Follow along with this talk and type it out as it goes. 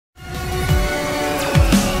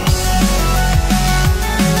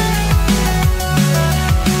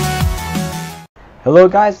Hello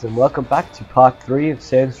guys and welcome back to part 3 of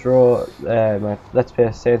Saints Row, my Let's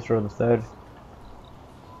Play Saints Row the 3rd.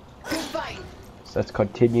 So let's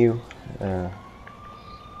continue. And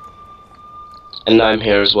I'm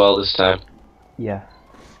here as well this time. Yeah.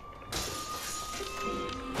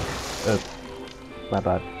 My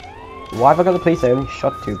bad. Why have I got the police? I only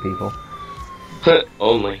shot 2 people.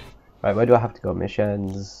 Only. Right, where do I have to go?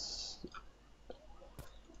 Missions.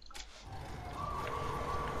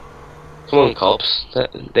 Come on, cops.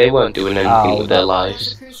 They weren't doing anything with their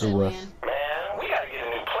lives. The worst. Man, we gotta get a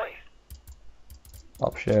new place.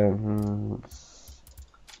 Options.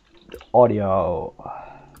 Audio.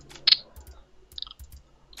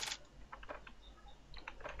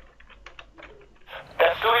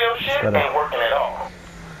 That studio shit ain't working at all.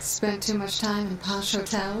 Spent too much time in posh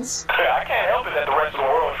hotels? I can't help it that the rest of the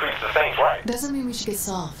world treats the Saints right. Doesn't mean we should get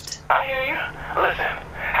soft. I hear you. Listen,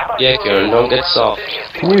 how about Yeah, Karen, don't get soft.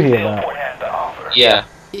 Can you hear that? Yeah.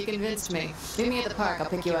 You convinced me. Meet me at the park, I'll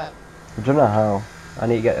pick you up. I don't know how. I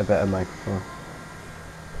need to get a better microphone.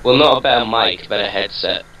 Well, not a better mic, better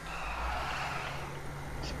headset.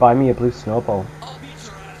 Just buy me a blue snowball.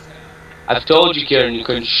 I've told you, Kieran, you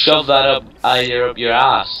can shove that idea up your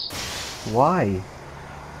ass. Why?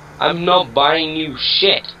 I'm not buying you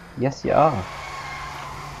shit. Yes, you are.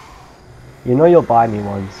 You know you'll buy me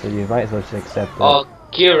one, so you might as well just accept it. Oh,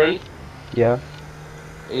 Kieran, Yeah?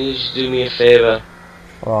 you should do me a favour.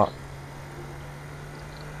 What?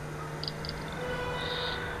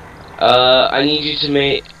 I need you to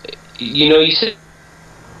make... You know, you said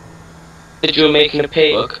you were making a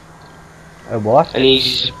page. A what? I need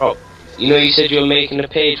you to... You know, you said you were making a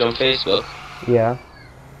page on Facebook. Yeah.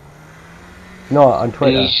 No, on I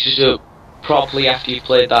Twitter. need you to do it properly after you've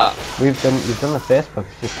played that. You've done the Facebook,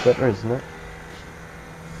 it's just Twitter, isn't it?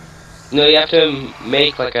 No, you have to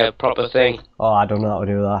make like a proper thing. Oh, I don't know how to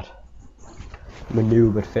do that. I'm a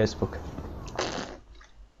noob at Facebook.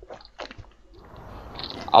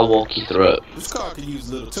 I'll walk you through it. This car could use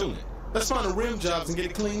a little tuning. Let's find the rim jobs and get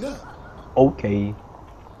it cleaned up. Okay.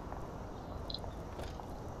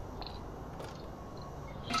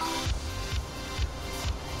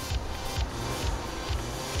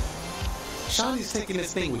 Shawnee's taking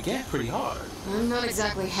this thing we get pretty hard. I'm not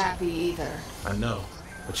exactly happy either. I know,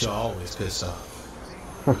 but you're always pissed off.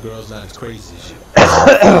 The girl's not as crazy as you.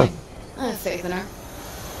 I have faith in her.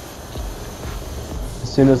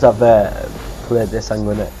 As soon as I've played this, I'm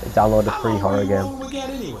gonna download a free horror game. What we got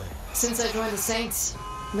anyway? Since I joined the Saints,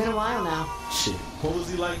 been a while now. Shit, what was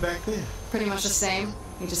he like back then? Pretty much the same.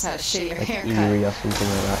 He just had a shittier Like haircut. Eerie or something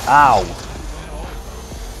like that. Ow!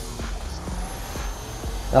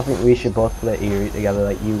 I think we should both play Eerie together,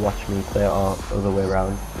 like you watch me play it or other way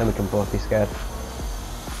around. Then we can both be scared.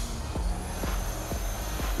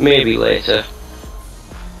 Maybe later.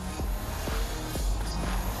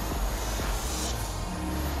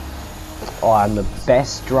 Oh, I'm the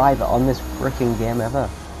best driver on this freaking game ever.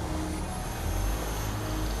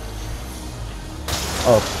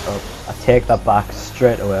 Oh, I take that back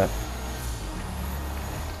straight away.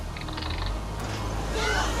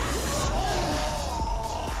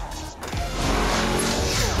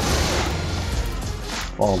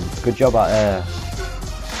 Good job at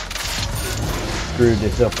screwed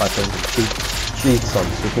this up. I think cheats on,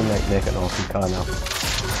 so we can like make an awesome car now.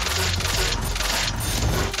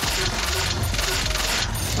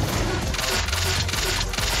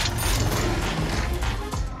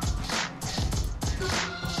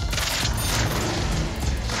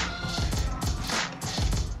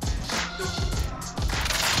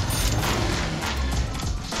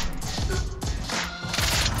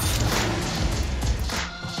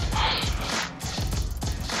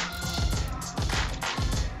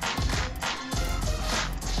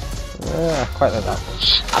 Quite like that.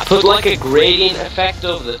 I put like a gradient effect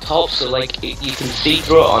over the top so like you can see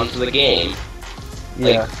through it onto the game.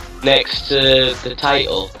 Yeah. Like next to the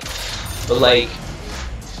title. But like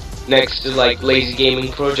next to like Lazy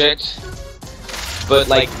Gaming Project. But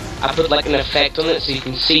like I put like an effect on it so you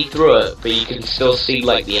can see through it, but you can still see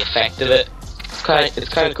like the effect of it. It's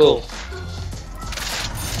kind of cool.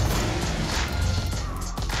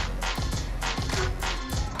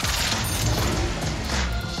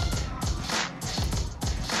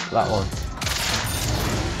 That one.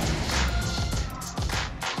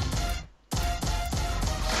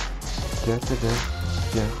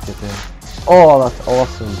 Oh, that's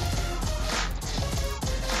awesome.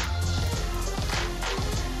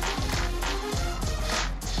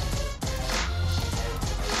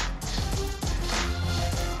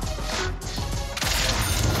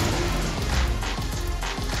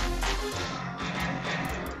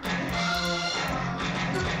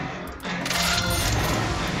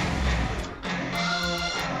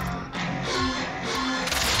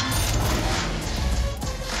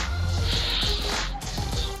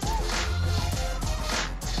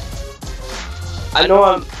 I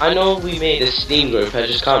know we made a Steam group, I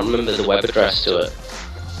just can't remember the web address to it.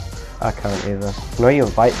 I can't either. I know you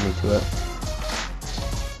invited me to it.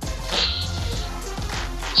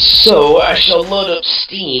 So, I shall load up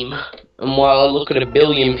Steam, and while I look at 1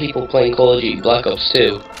 billion people playing Call of Duty Black Ops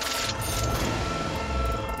 2,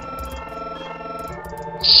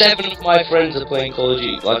 7 of my friends are playing Call of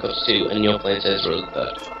Duty Black Ops 2, and you're playing Saints Row the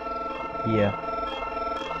Third. Yeah.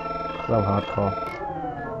 So hardcore.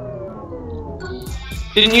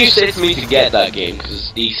 Didn't you say to me to get that game, because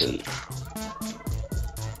it's decent?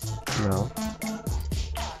 No.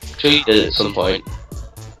 I'm sure you did at some point.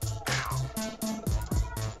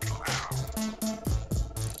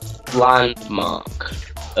 Landmark.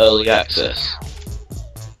 Early access.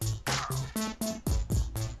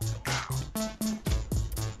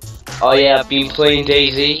 Oh yeah, I've been playing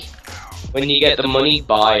DayZ. When you get the money,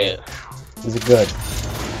 buy it. Is it good?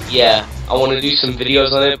 Yeah, I want to do some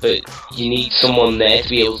videos on it, but you need someone there to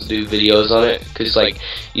be able to do videos on it. Cause like,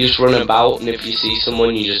 you just run about, and if you see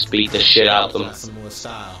someone, you just beat the shit out of them. Got some more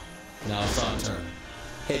style. Now it's our turn.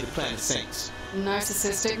 Head to Planet Saints.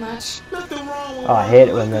 Narcissistic much? Nothing wrong with Oh, I hate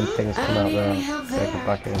it when them things I come don't out need there. any help Take it there.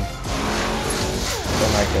 back in.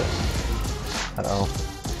 Don't like it. At all.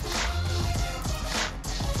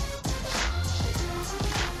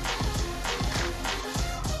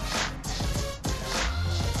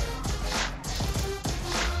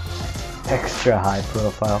 Extra high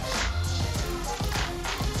profile.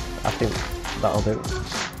 I think that'll do.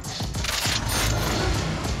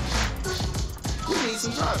 We need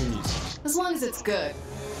some driving music. As long as it's good.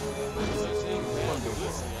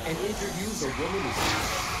 And introduce a woman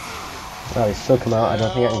who's Oh, he's still come out. I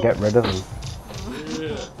don't think I can get rid of him.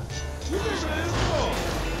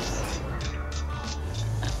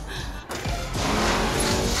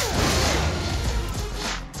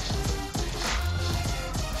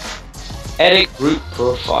 Edit group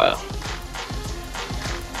profile.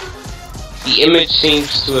 The image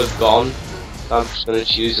seems to have gone. So I'm just gonna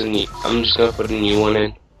choose a new. I'm just gonna put a new one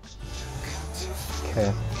in.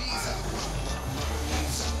 Okay.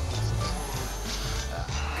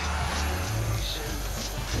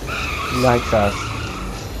 Nice ass.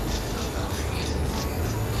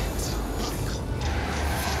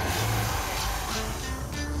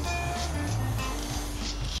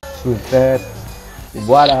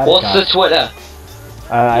 What I What's got. the Twitter?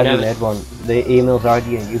 I haven't never- made one. The email's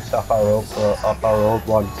already in use off our old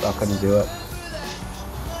one, so I couldn't do it.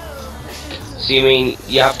 So you mean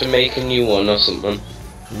you have to make a new one or something?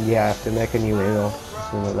 Yeah, I have to make a new email,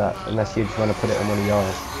 something like that. Unless you just want to put it in one of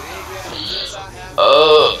yours.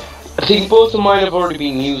 I think both of mine have already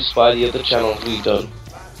been used by the other channels we've done.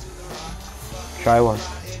 Try one.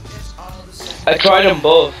 I tried them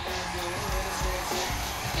both.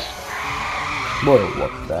 Whoa,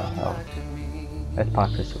 what the hell? Let's pack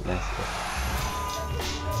this up next.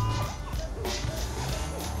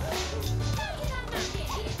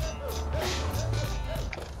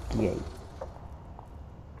 Yay.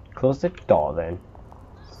 Close the door then.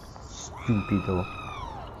 Stupid door.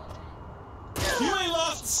 You ain't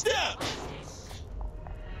lost a step.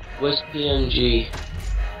 Where's PNG?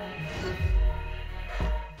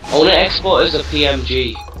 I want to export as a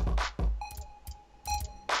PMG.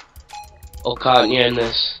 Or can't you in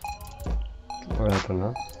this? Well, I don't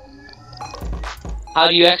know. How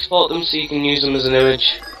do you export them so you can use them as an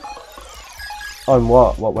image? On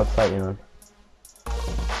what? What website you on?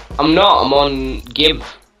 I'm not, I'm on GIMP.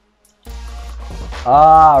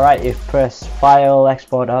 Ah, right, you press file,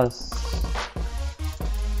 export as.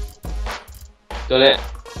 Done it.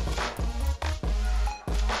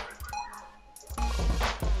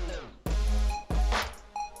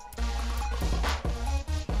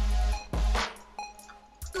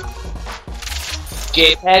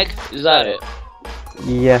 JPEG? Is that it?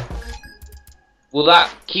 Yeah. Will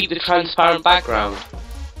that keep the transparent background?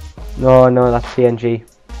 No, that's PNG.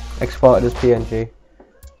 Exported as PNG.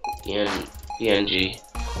 PNG.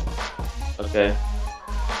 Okay.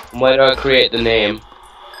 And where do I create the name?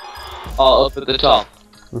 Oh, up at the top.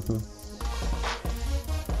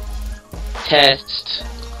 Test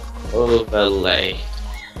overlay.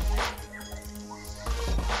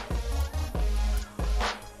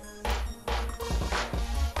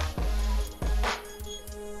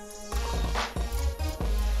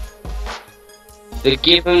 The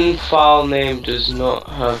given file name does not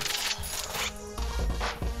have.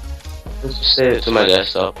 Let's just save it to my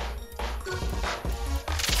desktop.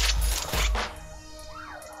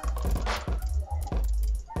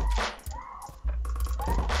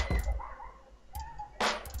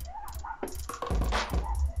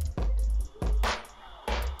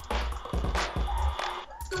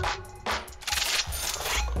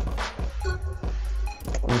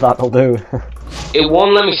 That'll do. It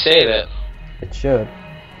won't let me save it. It should.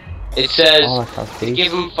 It says Oh, that's the deep.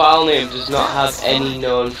 given file name does not have any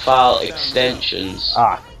known file extensions.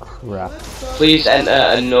 Ah, crap. Please enter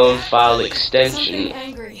a known file Something extension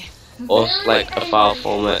angry. or Very select a file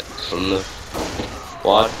format from the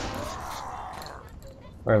what?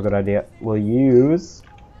 Very good idea. We'll use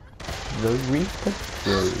the Reaper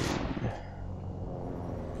drone.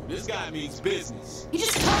 This guy means business. You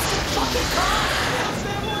just cussed a fucking car.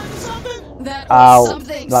 That Ow,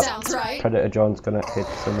 something that sounds right. Predator drone's gonna hit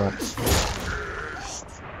so much.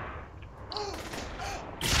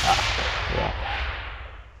 Yeah.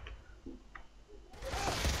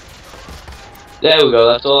 There we go,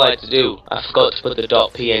 that's all I had to do. I forgot to put the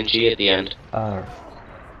 .png at the end.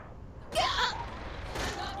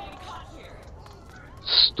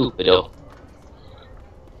 Stupido.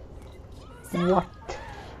 What?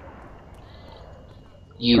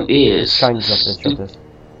 You is Try and drop this, drop this.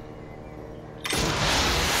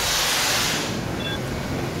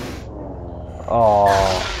 Oh,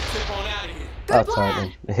 that's alright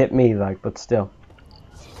then. It hit me like, but still.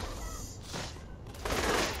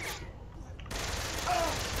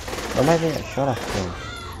 Or maybe it shot at him.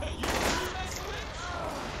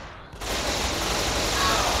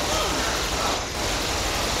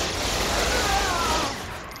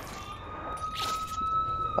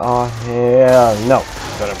 Oh hell no!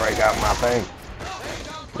 Gonna break out my thing.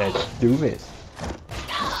 Let's do this.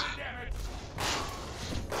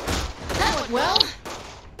 That went well.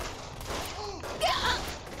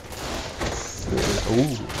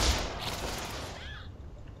 Ooh.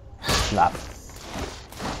 Slap.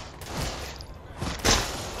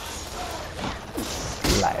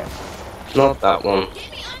 Slap. Not that one.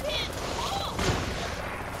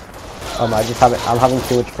 I'm having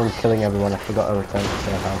too much fun killing everyone. I forgot to return to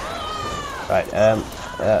say hi.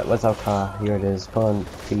 Right, where's our car? Here it is. Come on,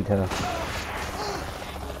 Peter.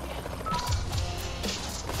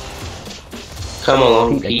 Come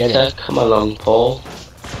along, Peter, get Peter. it. Come along, Paul.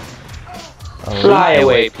 Oh, Fly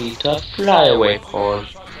away, Peter. Fly away, Paul.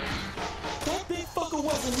 That big fucker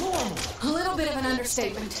wasn't normal. A little bit of an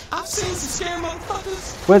understatement. I've seen some scary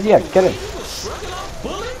motherfuckers. Where's he at? Get him. He was shrugging off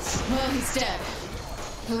bullets. Well, he's dead.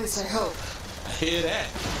 At least I hope. I hear that.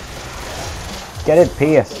 Get it,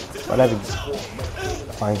 Pierce. Whatever.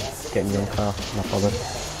 Fine. Get in your own car. No problem.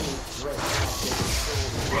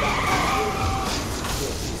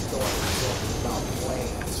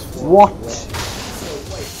 What?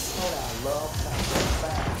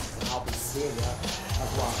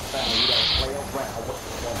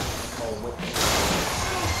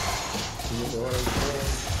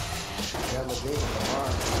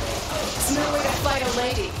 It's no way to fight a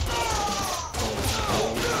lady.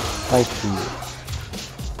 Thank you.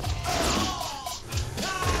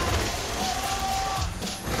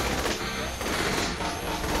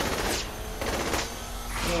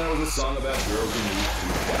 That was a song about girls who move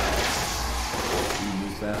too fast. You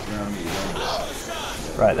move fast around me,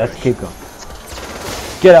 don't Right, let's keep going.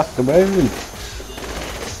 Get off the moon!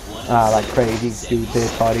 Like crazy, stupid,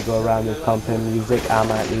 party go around with pumping music, I'm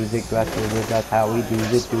at music, rest of it, that's how we do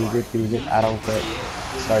it, I don't quit.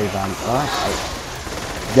 Sorry, Van. Alright.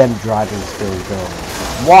 Them driving skills, though.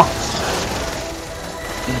 What?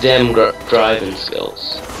 Them driving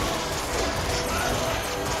skills.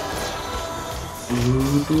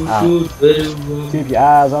 Keep your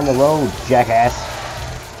eyes on the road, jackass.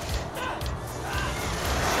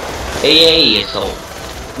 Hey, asshole.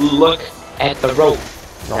 Look at the road.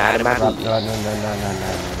 Not my boots. No.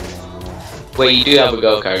 Wait, you do have a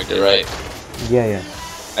Go character, right? Yeah.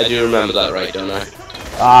 I do remember that, right, don't I?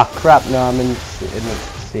 Ah, crap, no, I'm in the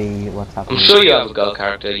see what's happening. I'm sure you have a Go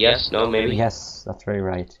character. Yes? No? Maybe? Yes, that's very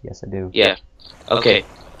right. Yes, I do. Yeah. Okay.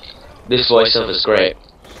 This voiceover is great.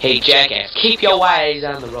 Hey, jackass, keep your eyes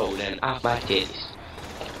on the road and off my titties.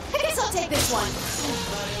 I guess I'll take this one.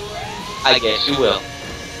 I guess you will.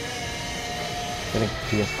 Getting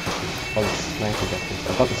PS oh, sniper weapons.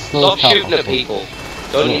 I've got the slow Stop shooting at people.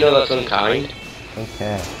 Don't you know that's unkind?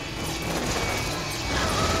 Okay.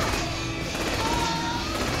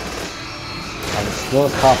 And the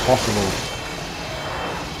slowest car possible.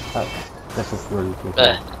 Let's just run through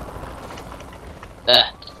here.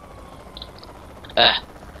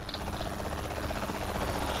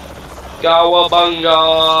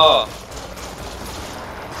 Cowabunga!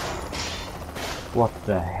 What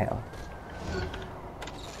the hell?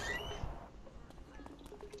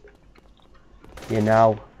 You're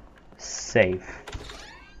now safe.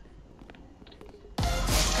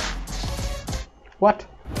 What?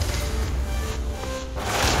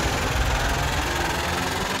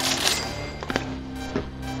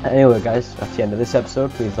 Anyway, guys, that's the end of this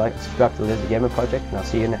episode. Please like, subscribe to the Lizard Gaming Project, and I'll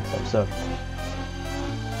see you next episode.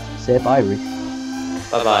 Say bye,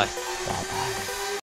 Reese. Bye bye.